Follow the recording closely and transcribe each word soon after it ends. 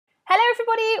Hello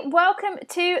everybody, welcome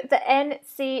to the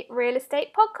NC Real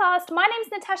Estate Podcast. My name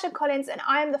is Natasha Collins and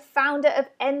I am the founder of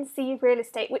NC Real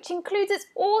Estate, which includes its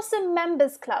awesome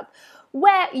members club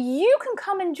where you can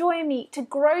come and join me to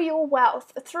grow your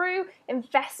wealth through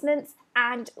investments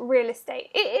and real estate.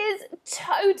 It is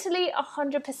totally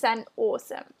 100%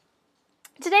 awesome.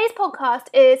 Today's podcast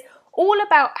is all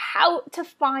about how to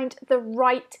find the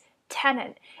right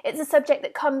tenant. It's a subject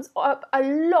that comes up a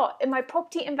lot in my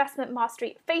Property Investment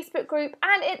Mastery Facebook group,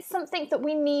 and it's something that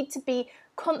we need to be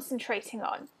concentrating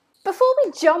on. Before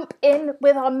we jump in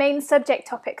with our main subject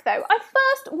topic though, I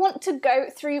first want to go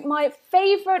through my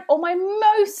favourite or my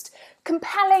most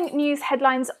compelling news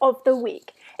headlines of the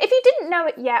week. If you didn't know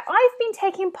it yet, I've been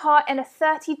taking part in a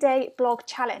 30-day blog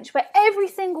challenge where every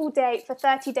single day for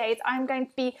 30 days I'm going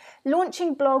to be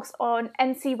launching blogs on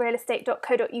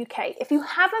ncrealestate.co.uk. If you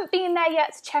haven't been there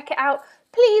yet to check it out,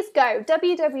 please go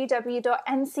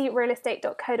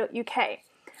www.ncrealestate.co.uk.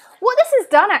 What this has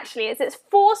done actually is it's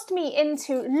forced me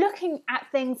into looking at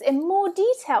things in more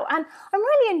detail, and I'm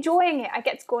really enjoying it. I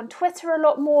get to go on Twitter a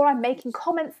lot more, I'm making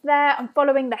comments there, I'm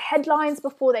following the headlines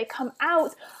before they come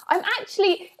out. I'm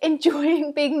actually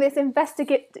enjoying being this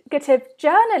investigative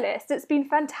journalist. It's been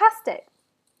fantastic.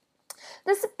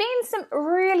 There's been some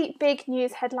really big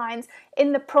news headlines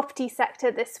in the property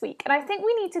sector this week, and I think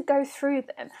we need to go through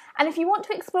them. And if you want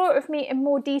to explore it with me in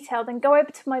more detail, then go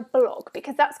over to my blog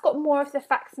because that's got more of the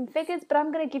facts and figures, but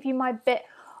I'm going to give you my bit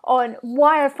on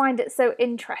why I find it so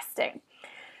interesting.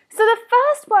 So the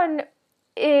first one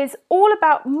is all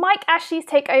about Mike Ashley's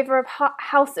takeover of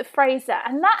House of Fraser,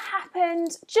 and that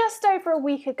happened just over a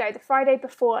week ago, the Friday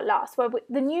before last, where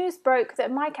the news broke that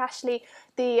Mike Ashley,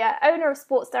 the owner of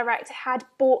Sports Direct, had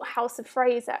bought House of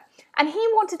Fraser, and he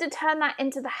wanted to turn that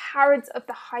into the Harrods of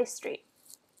the High Street.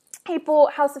 He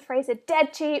bought House of Fraser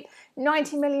dead cheap,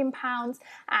 £90 million,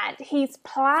 and he's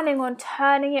planning on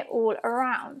turning it all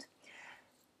around.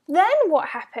 Then what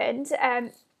happened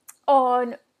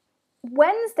on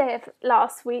Wednesday of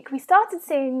last week, we started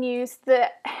seeing news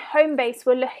that Homebase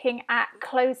were looking at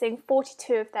closing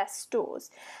 42 of their stores.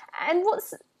 And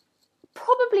what's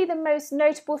probably the most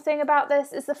notable thing about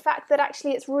this is the fact that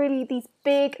actually it's really these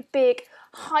big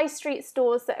high street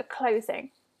stores that are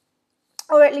closing,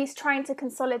 or at least trying to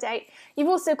consolidate. You've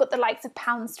also got the likes of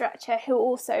Pound Stretcher who are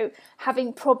also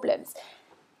having problems.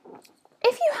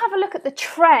 If you have a look at the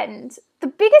trend, the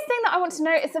biggest thing that I want to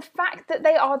note is the fact that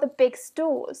they are the big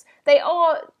stores. They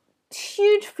are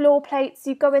huge floor plates.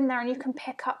 You go in there and you can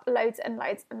pick up loads and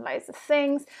loads and loads of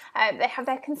things. They have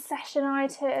their concession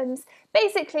items.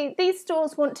 Basically, these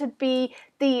stores want to be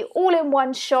the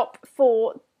all-in-one shop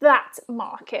for that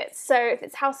market. So if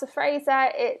it's House of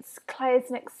Fraser, it's clothes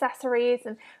and accessories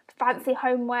and fancy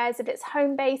homewares. If it's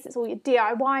Homebase, it's all your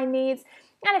DIY needs.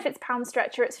 And if it's Pound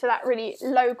Stretcher, it's for that really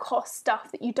low-cost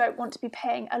stuff that you don't want to be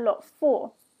paying a lot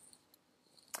for.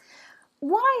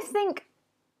 What I think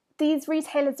these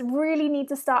retailers really need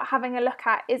to start having a look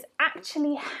at is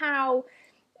actually how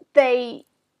they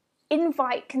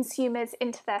invite consumers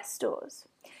into their stores.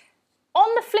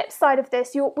 On the flip side of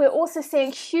this, we're also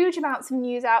seeing huge amounts of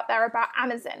news out there about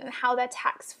Amazon and how they're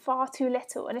taxed far too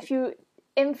little. And if you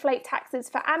inflate taxes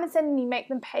for Amazon and you make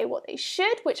them pay what they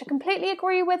should, which I completely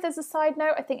agree with as a side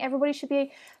note, I think everybody should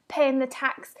be paying the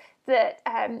tax that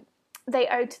they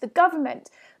owe to the government.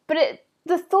 But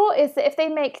the thought is that if they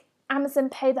make Amazon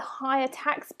pay the higher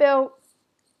tax bill,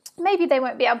 maybe they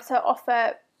won't be able to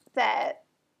offer their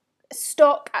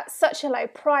stock at such a low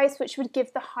price, which would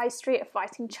give the high street a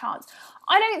fighting chance.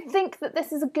 I don't think that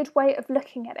this is a good way of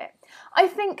looking at it. I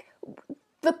think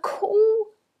the call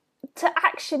to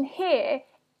action here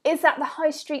is that the high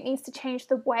street needs to change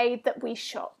the way that we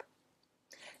shop.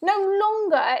 No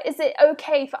longer is it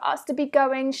okay for us to be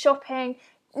going shopping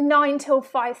 9 till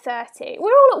 5:30.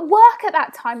 We're all at work at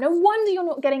that time. No wonder you're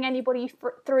not getting anybody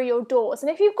through your doors. And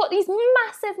if you've got these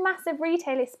massive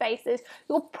retailer spaces,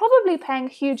 you're probably paying a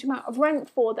huge amount of rent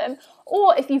for them.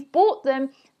 Or if you've bought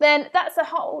them, then that's a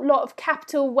whole lot of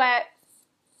capital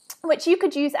which you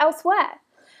could use elsewhere.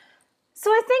 So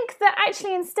I think that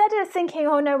actually instead of thinking,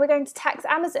 oh no, we're going to tax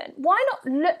Amazon, why not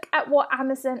look at what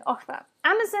Amazon offer?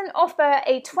 Amazon offer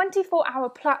a 24-hour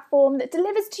platform that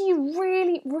delivers to you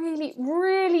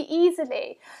really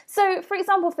easily. So for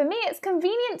example, for me, it's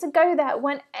convenient to go there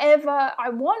whenever I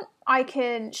want. I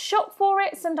can shop for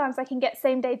it. Sometimes I can get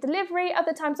same day delivery.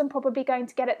 Other times I'm probably going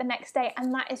to get it the next day,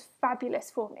 and that is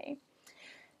fabulous for me.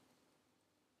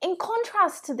 In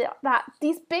contrast to that,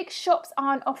 these big shops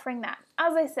aren't offering that.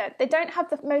 As I said, they don't have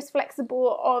the most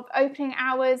flexible of opening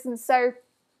hours, and so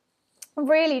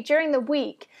really during the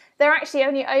week, they're actually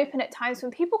only open at times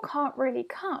when people can't really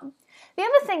come. The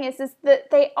other thing is that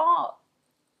they are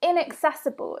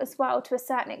inaccessible as well to a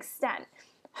certain extent.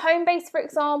 Homebase, for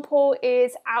example,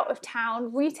 is out of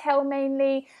town, retail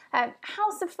mainly.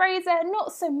 House of Fraser,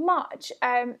 not so much,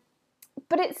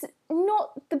 but it's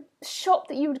not the shop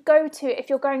that you would go to if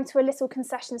you're going to a little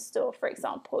concession store, for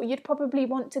example. You'd probably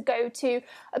want to go to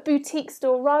a boutique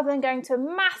store rather than going to a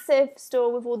massive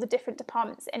store with all the different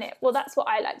departments in it. Well, that's what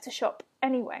I like to shop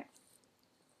anyway.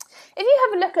 If you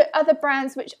have a look at other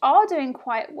brands which are doing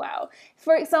quite well,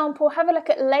 for example, have a look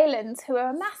at Leyland's, who are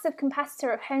a massive competitor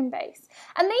of Homebase,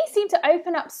 and they seem to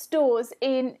open up stores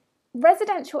in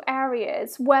residential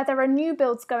areas where there are new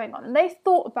builds going on, and they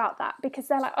thought about that because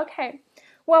they're like, okay,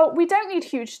 well, we don't need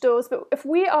huge stores, but if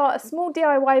we are a small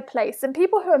DIY place, and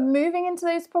people who are moving into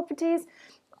those properties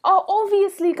are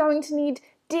obviously going to need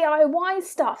DIY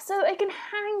stuff, so they can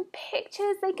hang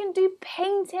pictures, they can do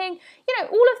painting,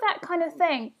 all of that kind of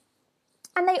thing.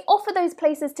 And they offer those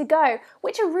places to go,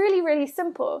 which are really, really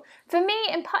simple. For me,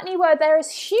 in Putney, where there is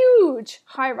huge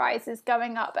high-rises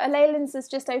going up, Leyland's has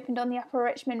just opened on the Upper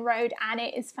Richmond Road, and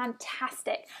it is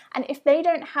fantastic. And if they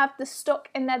don't have the stock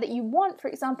in there that you want, for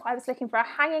example, I was looking for a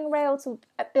hanging rail to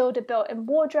build a built-in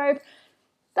wardrobe,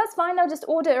 that's fine, they'll just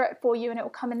order it for you and it will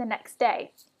come in the next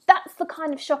day. That's the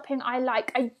kind of shopping I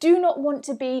like. I do not want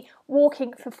to be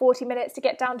walking for 40 minutes to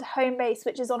get down to Homebase,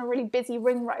 which is on a really busy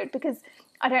ring road, because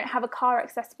I don't have a car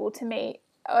accessible to me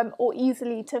or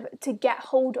easily to get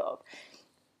hold of.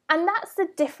 And that's the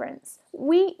difference.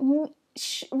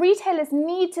 Retailers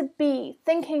need to be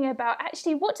thinking about,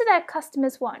 actually, what do their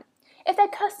customers want? If their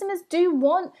customers do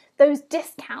want those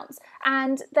discounts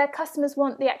and their customers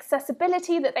want the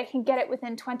accessibility that they can get it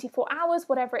within 24 hours,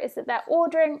 whatever it is that they're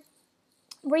ordering,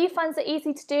 refunds are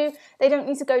easy to do. They don't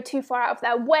need to go too far out of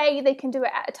their way. They can do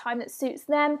it at a time that suits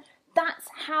them. That's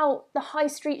how the high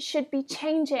street should be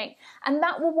changing, and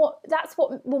that's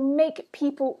what will make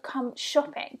people come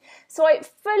shopping. So I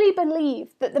fully believe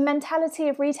that the mentality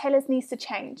of retailers needs to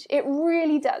change. It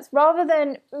really does. Rather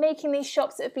than making these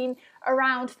shops that have been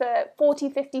around for 40,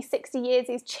 50, 60 years,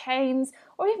 these chains,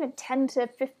 or even 10 to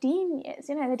 15 years,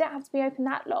 they don't have to be open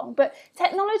that long. But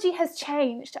technology has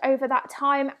changed over that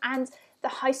time, and the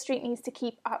high street needs to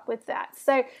keep up with that.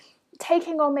 So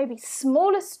taking on maybe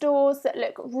smaller stores that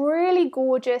look really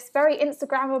gorgeous, very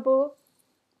Instagrammable,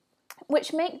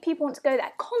 which make people want to go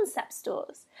there, concept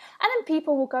stores. And then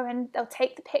people will go in, they'll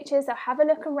take the pictures, they'll have a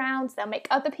look around, they'll make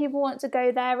other people want to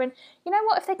go there. And you know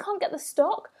what, if they can't get the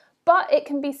stock, but it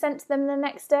can be sent to them the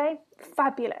next day,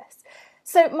 fabulous.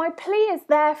 So my plea is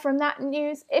there from that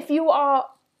news. If you are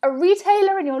a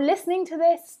retailer and you're listening to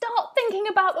this, start thinking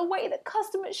about the way that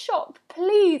customers shop.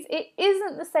 Please, it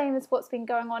isn't the same as what's been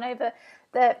going on over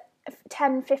the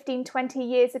 10, 15, 20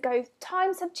 years ago.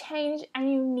 Times have changed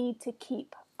and you need to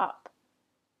keep up.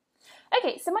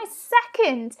 Okay, so my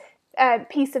second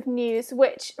piece of news,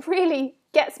 which really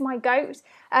gets my goat,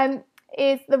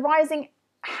 is the rising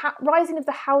of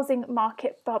the housing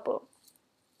market bubble.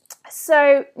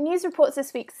 So news reports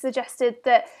this week suggested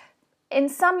that in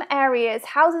some areas,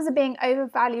 houses are being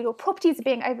overvalued, or properties are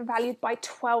being overvalued by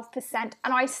 12%. And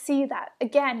I see that,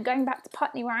 again, going back to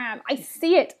Putney where I am, I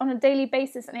see it on a daily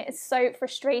basis, and it is so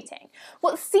frustrating.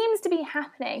 What seems to be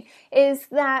happening is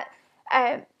that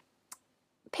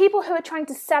people who are trying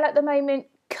to sell at the moment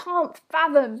can't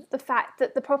fathom the fact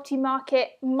that the property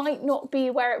market might not be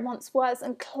where it once was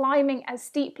and climbing as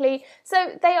steeply.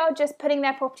 So they are just putting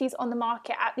their properties on the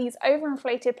market at these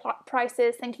overinflated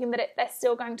prices, thinking that they're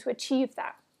still going to achieve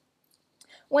that.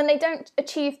 When they don't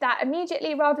achieve that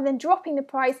immediately, rather than dropping the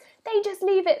price, they just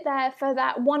leave it there for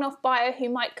that one-off buyer who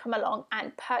might come along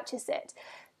and purchase it.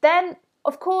 Then,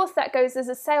 of course, that goes as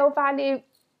a sale value.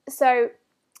 So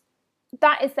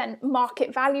that is then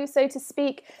market value, so to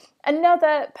speak.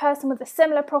 Another person with a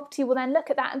similar property will then look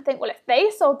at that and think, well, if they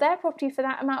sold their property for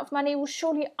that amount of money, well,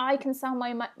 surely I can sell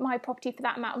my property for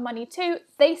that amount of money too.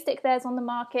 They stick theirs on the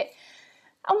market.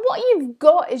 And what you've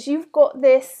got is you've got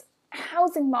this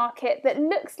housing market that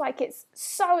looks like it's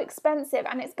so expensive,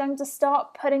 and it's going to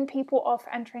start putting people off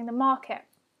entering the market.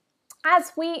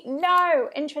 As we know,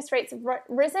 interest rates have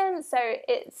risen, so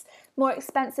it's more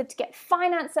expensive to get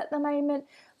finance at the moment.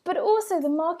 But also the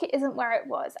market isn't where it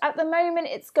was. At the moment,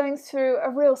 it's going through a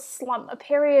real slump, a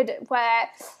period where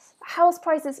house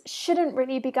prices shouldn't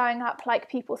really be going up like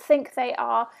people think they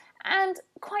are. And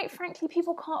quite frankly,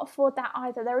 people can't afford that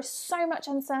either. There is so much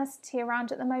uncertainty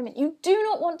around at the moment. You do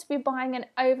not want to be buying an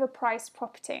overpriced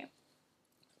property.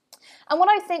 And what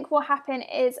I think will happen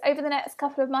is over the next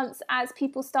couple of months, as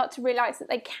people start to realise that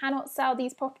they cannot sell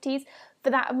these properties for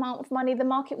that amount of money, the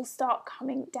market will start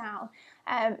coming down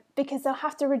because they'll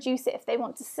have to reduce it if they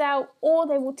want to sell, or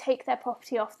they will take their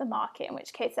property off the market, in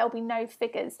which case there'll be no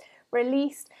figures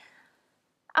released.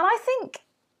 And I think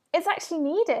it's actually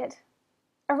needed.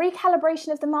 A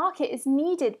recalibration of the market is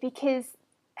needed because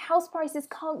house prices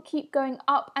can't keep going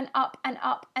up and up and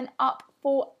up and up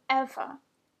forever.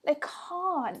 They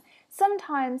can't.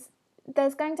 Sometimes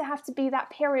there's going to have to be that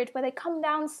period where they come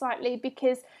down slightly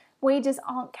because wages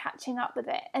aren't catching up with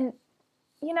it. And,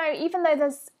 you know, even though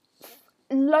there's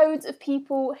loads of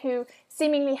people who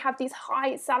seemingly have these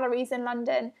high salaries in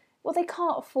London, well, they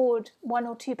can't afford 1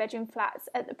 or 2 bedroom flats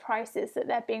at the prices that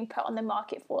they're being put on the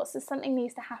market for. So something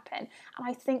needs to happen. And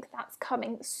I think that's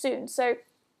coming soon. So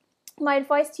my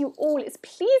advice to you all is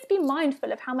please be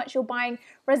mindful of how much you're buying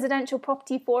residential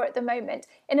property for at the moment.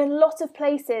 In a lot of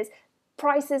places,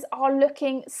 prices are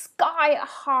looking sky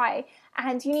high,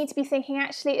 and you need to be thinking,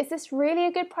 actually, is this really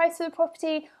a good price for the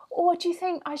property? Or do you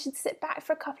think I should sit back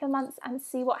for a couple of months and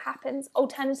see what happens?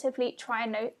 Alternatively, try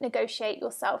and negotiate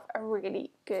yourself a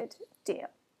really good deal.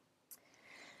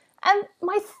 And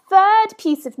my third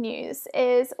piece of news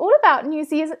is all about New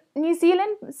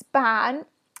Zealand's ban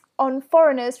on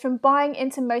foreigners from buying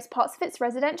into most parts of its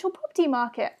residential property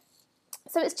market.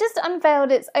 So it's just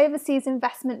unveiled its overseas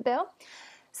investment bill.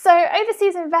 So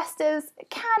overseas investors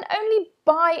can only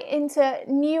buy into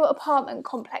new apartment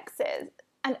complexes.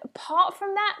 And apart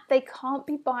from that, they can't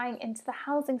be buying into the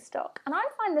housing stock. And I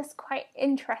find this quite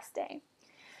interesting.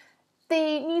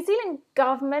 The New Zealand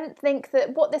government think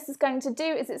that what this is going to do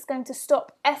is it's going to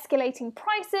stop escalating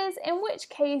prices, in which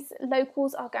case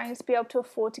locals are going to be able to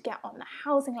afford to get on the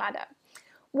housing ladder.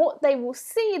 What they will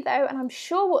see though, and I'm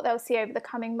sure what they'll see over the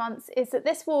coming months, is that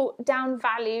this will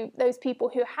downvalue those people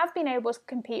who have been able to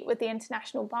compete with the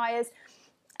international buyers,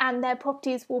 and their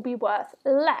properties will be worth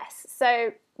less.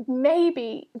 So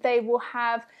maybe they will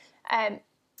have,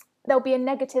 there'll be a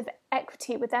negative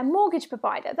equity with their mortgage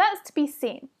provider. That's to be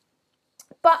seen.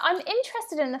 But I'm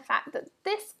interested in the fact that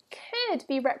this could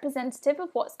be representative of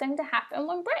what's going to happen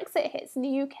when Brexit hits in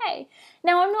the UK.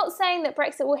 Now, I'm not saying that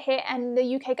Brexit will hit and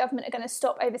the UK government are going to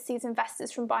stop overseas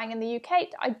investors from buying in the UK.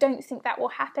 I don't think that will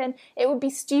happen. It would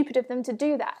be stupid of them to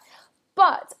do that.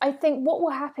 But I think what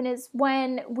will happen is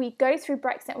when we go through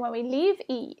Brexit and when we leave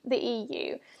the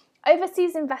EU,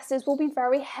 overseas investors will be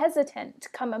very hesitant to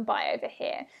come and buy over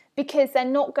here because they're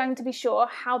not going to be sure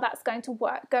how that's going to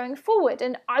work going forward.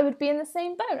 And I would be in the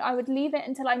same boat. I would leave it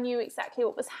until I knew exactly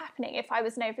what was happening if I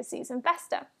was an overseas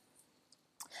investor.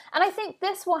 And I think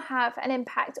this will have an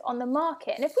impact on the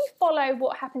market. And if we follow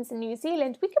what happens in New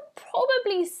Zealand, we could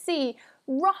probably see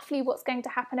roughly what's going to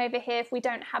happen over here if we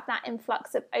don't have that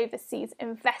influx of overseas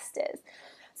investors.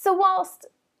 So whilst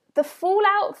the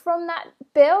fallout from that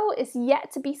bill is yet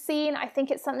to be seen, I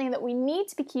think it's something that we need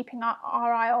to be keeping our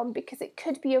eye on because it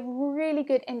could be a really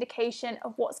good indication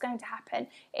of what's going to happen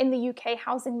in the UK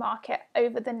housing market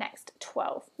over the next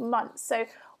 12 months. So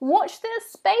watch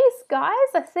this space, guys.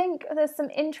 I think there's some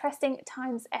interesting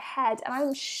times ahead, and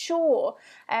I'm sure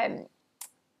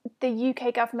the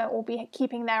UK government will be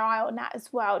keeping their eye on that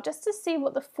as well, just to see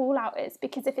what the fallout is.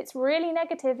 Because if it's really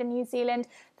negative in New Zealand,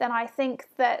 then I think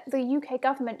that the UK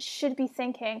government should be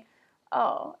thinking,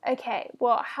 oh, okay,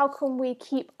 well, how can we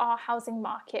keep our housing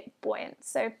market buoyant?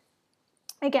 So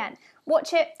again,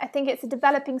 watch it. I think it's a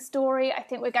developing story. I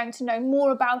think we're going to know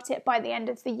more about it by the end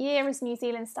of the year as New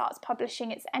Zealand starts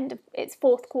publishing its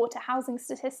fourth quarter housing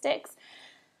statistics.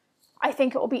 I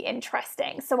think it will be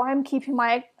interesting. So I'm keeping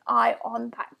my eye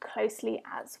on that closely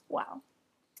as well.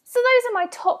 So those are my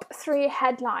top 3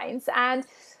 headlines. And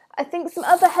I think some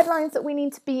other headlines that we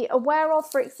need to be aware of,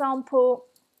 for example,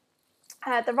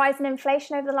 the rise in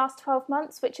inflation over the last 12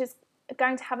 months, which is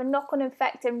going to have a knock-on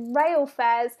effect in rail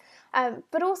fares,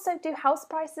 but also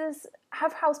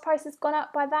have house prices gone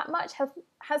up by that much?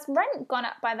 Has rent gone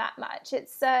up by that much?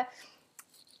 It's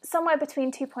somewhere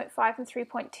between 2.5 and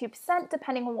 3.2%,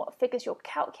 depending on what figures you're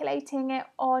calculating it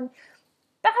on.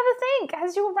 But have a think,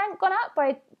 has your rent gone up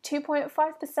by 2.5%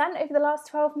 over the last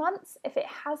 12 months? If it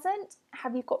hasn't,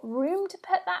 have you got room to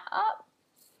put that up?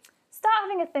 Start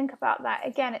having a think about that.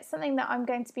 Again, it's something that I'm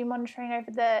going to be monitoring over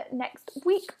the next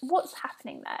week. What's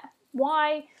happening there?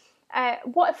 Why?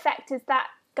 What effect is that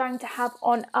going to have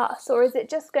on us? Or is it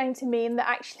just going to mean that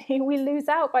actually we lose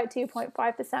out by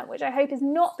 2.5%, which I hope is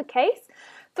not the case.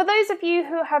 For those of you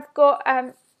who have got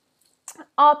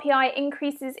RPI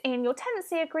increases in your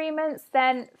tenancy agreements,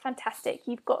 then fantastic,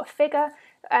 you've got a figure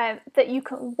that you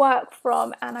can work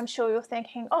from. And I'm sure you're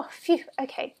thinking, oh, phew,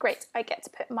 okay, great, I get to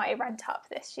put my rent up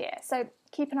this year. So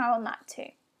keep an eye on that too.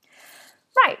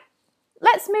 Right,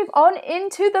 let's move on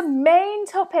into the main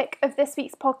topic of this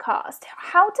week's podcast,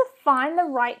 how to find the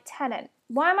right tenant.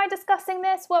 Why am I discussing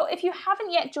this? Well, if you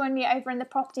haven't yet joined me over in the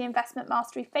Property Investment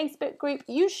Mastery Facebook group,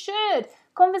 you should.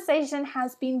 Conversation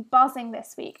has been buzzing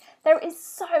this week. There is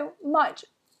so much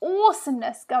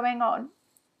awesomeness going on.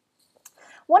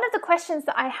 One of the questions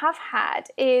that I have had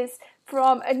is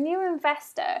from a new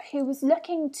investor who was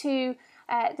looking to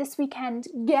this weekend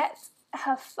get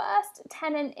her first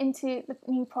tenant into the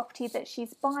new property that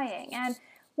she's buying. And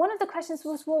one of the questions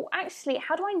was, well, actually,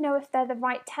 how do I know if they're the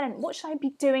right tenant? What should I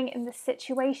be doing in this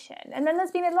situation? And then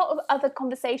there's been a lot of other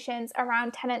conversations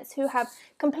around tenants who have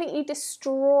completely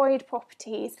destroyed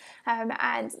properties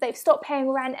and they've stopped paying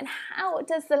rent, and how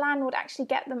does the landlord actually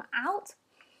get them out?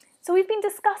 So we've been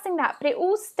discussing that, but it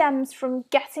all stems from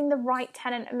getting the right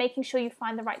tenant and making sure you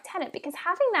find the right tenant, because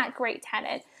having that great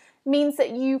tenant means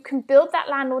that you can build that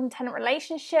landlord and tenant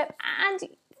relationship, and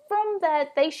from there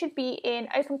they should be in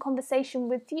open conversation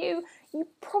with you. You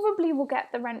probably will get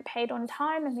the rent paid on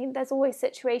time. I mean, there's always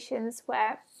situations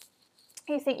where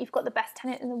you think you've got the best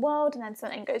tenant in the world and then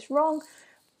something goes wrong,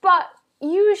 but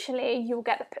usually you'll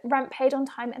get the rent paid on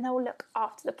time and they will look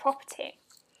after the property.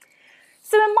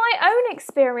 So in my own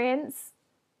experience,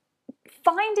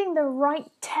 finding the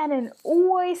right tenant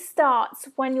always starts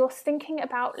when you're thinking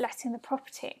about letting the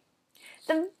property.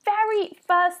 The very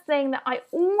first thing that I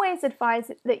always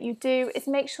advise that you do is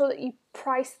make sure that you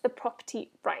price the property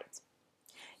right.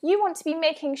 You want to be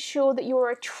making sure that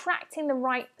you're attracting the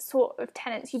right sort of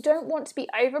tenants. You don't want to be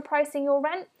overpricing your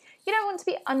rent. You don't want to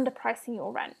be underpricing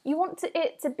your rent. You want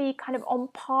it to be kind of on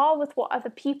par with what other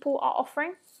people are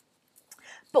offering.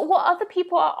 But what other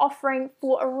people are offering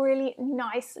for a really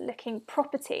nice looking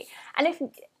property.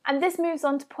 And this moves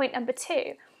on to point number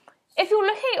 2. If you're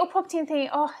looking at your property and thinking,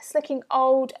 oh, it's looking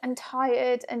old and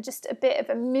tired and just a bit of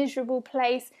a miserable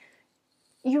place,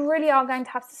 you really are going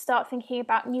to have to start thinking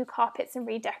about new carpets and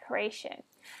redecoration.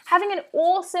 Having an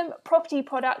awesome property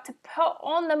product to put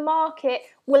on the market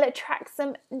will attract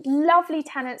some lovely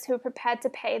tenants who are prepared to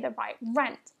pay the right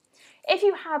rent. If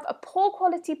you have a poor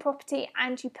quality property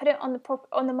and you put it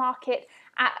on the market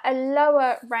at a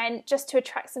lower rent just to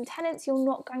attract some tenants, you're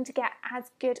not going to get as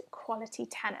good quality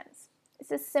tenants.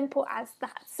 It's as simple as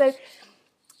that. So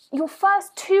your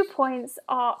first 2 points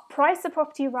are price the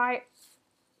property right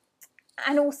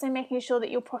and also making sure that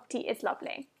your property is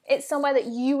lovely. It's somewhere that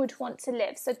you would want to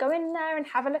live. So go in there and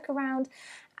have a look around,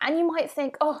 and you might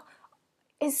think, oh,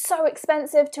 it's so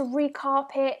expensive to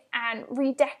recarpet and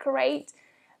redecorate.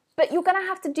 But you're going to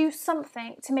have to do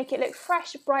something to make it look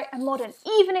fresh, bright and modern,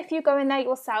 even if you go in there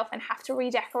yourself and have to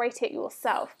redecorate it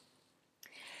yourself.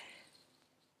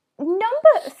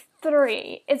 Number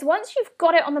 3 is, once you've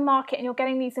got it on the market and you're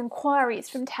getting these inquiries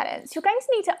from tenants, you're going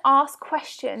to need to ask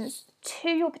questions to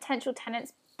your potential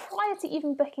tenants prior to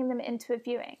even booking them into a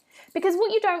viewing. Because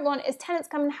what you don't want is tenants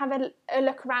coming and have a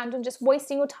look around and just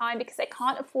wasting your time because they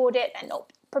can't afford it, they're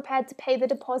not prepared to pay the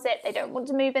deposit, they don't want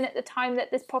to move in at the time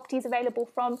that this property is available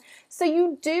from. So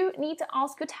you do need to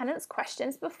ask your tenants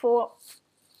questions before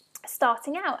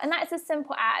starting out. And that is as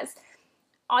simple as,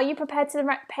 are you prepared to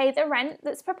pay the rent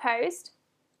that's proposed?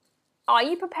 Are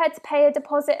you prepared to pay a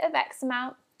deposit of X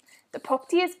amount? The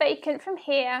property is vacant from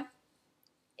here.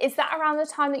 Is that around the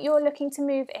time that you're looking to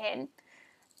move in?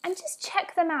 And just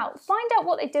check them out. Find out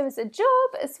what they do as a job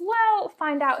as well.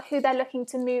 Find out who they're looking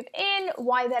to move in,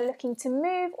 why they're looking to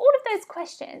move, all of those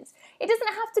questions. It doesn't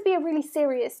have to be a really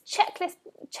serious checklist,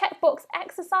 checkbox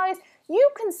exercise. You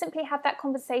can simply have that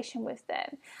conversation with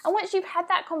them. And once you've had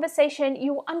that conversation,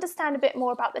 you'll understand a bit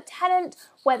more about the tenant,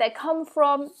 where they come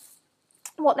from,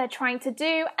 what they're trying to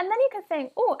do. And then you can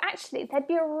think, oh, actually, they'd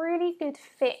be a really good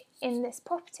fit in this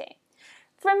property.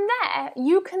 From there,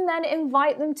 you can then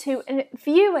invite them to a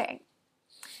viewing.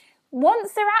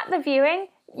 Once they're at the viewing,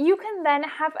 you can then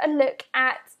have a look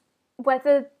at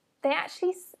whether they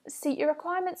actually suit your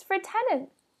requirements for a tenant.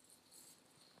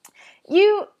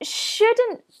 You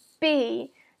shouldn't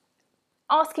be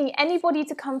asking anybody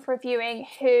to come for a viewing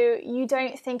who you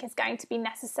don't think is going to be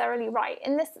necessarily right.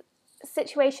 In this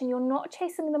situation, you're not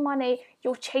chasing the money,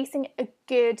 you're chasing a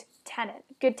good tenant.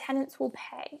 Good tenants will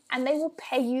pay, and they will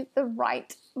pay you the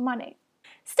right money.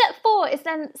 Step 4 is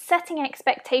then setting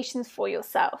expectations for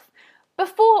yourself.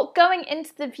 Before going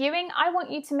into the viewing, I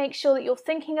want you to make sure that you're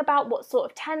thinking about what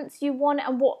sort of tenants you want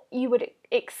and what you would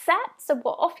accept, so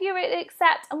what offer you would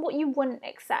accept and what you wouldn't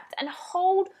accept, and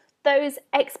hold those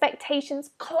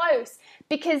expectations close,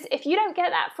 because if you don't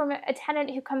get that from a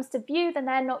tenant who comes to view, then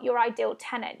they're not your ideal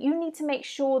tenant. You need to make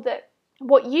sure that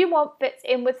what you want fits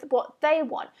in with what they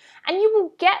want, and you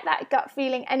will get that gut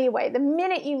feeling anyway the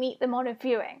minute you meet them on a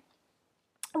viewing.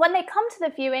 When they come to the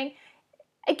viewing,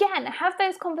 again, have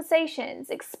those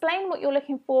conversations, explain what you're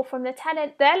looking for from the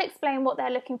tenant, they'll explain what they're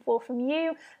looking for from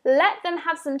you, let them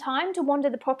have some time to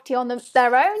wander the property on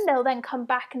their own, they'll then come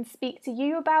back and speak to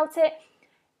you about it.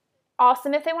 Ask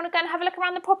them if they want to go and have a look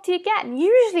around the property again.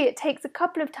 Usually it takes a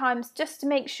couple of times just to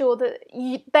make sure that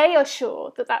they are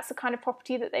sure that that's the kind of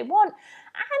property that they want.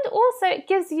 And also it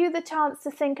gives you the chance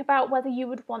to think about whether you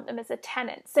would want them as a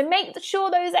tenant. So make sure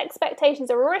those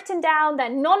expectations are written down, they're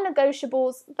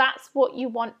non-negotiables, that's what you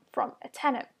want from a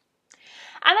tenant.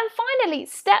 And then finally,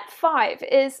 step 5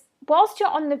 is, whilst you're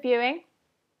on the viewing,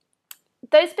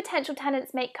 those potential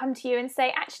tenants may come to you and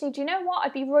say, actually, do you know what?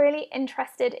 I'd be really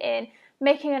interested in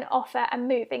making an offer and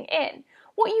moving in.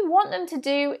 What you want them to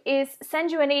do is send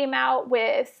you an email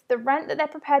with the rent that they're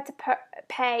prepared to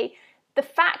pay, the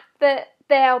fact that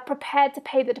they're prepared to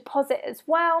pay the deposit as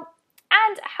well,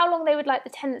 and how long they would like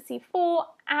the tenancy for,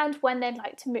 and when they'd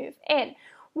like to move in.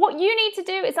 What you need to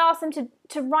do is ask them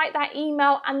to write that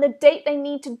email and the date they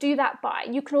need to do that by.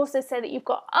 You can also say that you've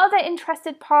got other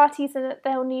interested parties and that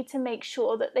they'll need to make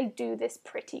sure that they do this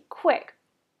pretty quick.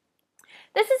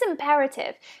 This is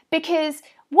imperative because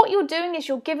what you're doing is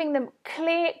you're giving them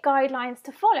clear guidelines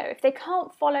to follow. If they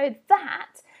can't follow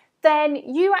that, then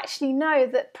you actually know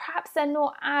that perhaps they're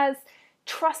not as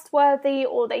trustworthy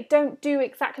or they don't do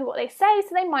exactly what they say, so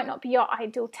they might not be your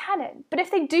ideal tenant. But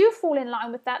if they do fall in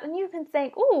line with that, then you can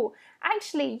think, oh,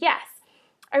 actually, yes,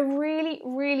 I really,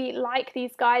 really like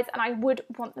these guys and I would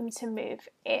want them to move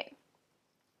in.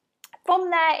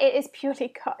 From there, it is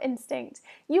purely gut instinct.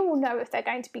 You will know if they're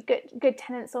going to be good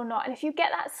tenants or not. And if you get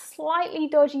that slightly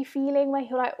dodgy feeling where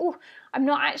you're like, oh, I'm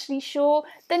not actually sure,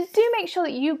 then do make sure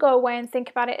that you go away and think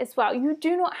about it as well. You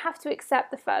do not have to accept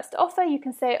the first offer. You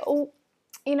can say, oh,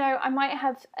 you know, I might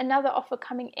have another offer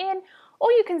coming in,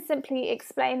 or you can simply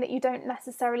explain that you don't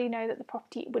necessarily know that the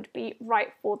property would be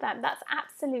right for them. That's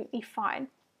absolutely fine.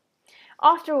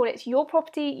 After all, it's your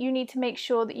property. You need to make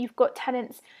sure that you've got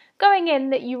tenants going in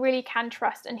that you really can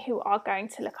trust and who are going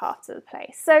to look after the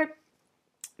place. So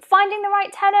finding the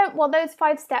right tenant, well, those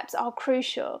 5 steps are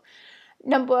crucial.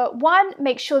 Number 1,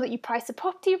 make sure that you price the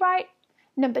property right.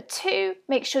 Number 2,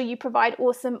 make sure you provide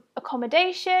awesome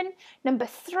accommodation. Number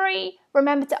 3,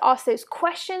 remember to ask those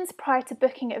questions prior to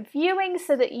booking a viewing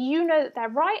so that you know that they're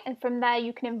right, and from there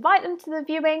you can invite them to the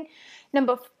viewing.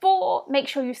 Number 4, make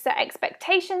sure you set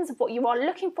expectations of what you are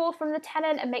looking for from the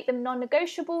tenant and make them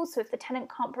non-negotiable. So if the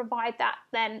tenant can't provide that,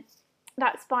 then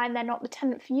that's fine, they're not the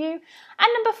tenant for you. And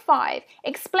number 5,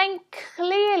 explain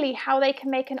clearly how they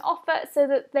can make an offer so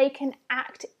that they can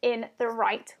act in the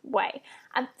right way.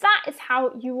 And that is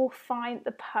how you will find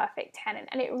the perfect tenant.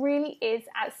 And it really is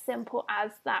as simple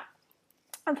as that.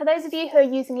 And for those of you who are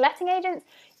using letting agents,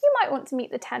 you might want to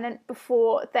meet the tenant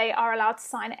before they are allowed to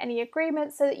sign any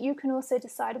agreement so that you can also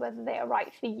decide whether they are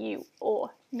right for you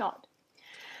or not.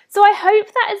 So I hope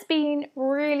that has been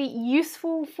really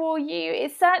useful for you.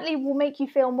 It certainly will make you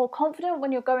feel more confident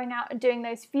when you're going out and doing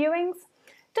those viewings.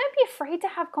 Don't be afraid to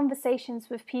have conversations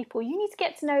with people. You need to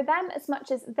get to know them as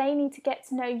much as they need to get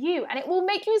to know you, and it will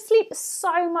make you sleep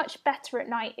so much better at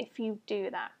night if you do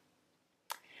that.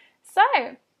 So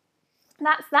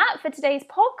that's that for today's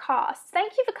podcast.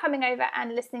 Thank you for coming over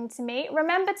and listening to me.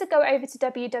 Remember to go over to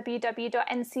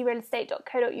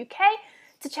www.ncrealestate.co.uk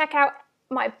to check out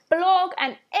my blog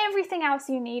and everything else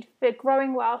you need for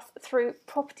growing wealth through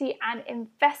property and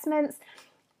investments.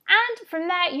 And from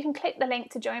there, you can click the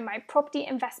link to join my Property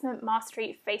Investment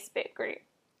Mastery Facebook group.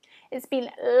 It's been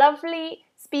lovely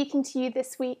speaking to you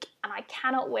this week, and I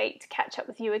cannot wait to catch up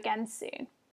with you again soon.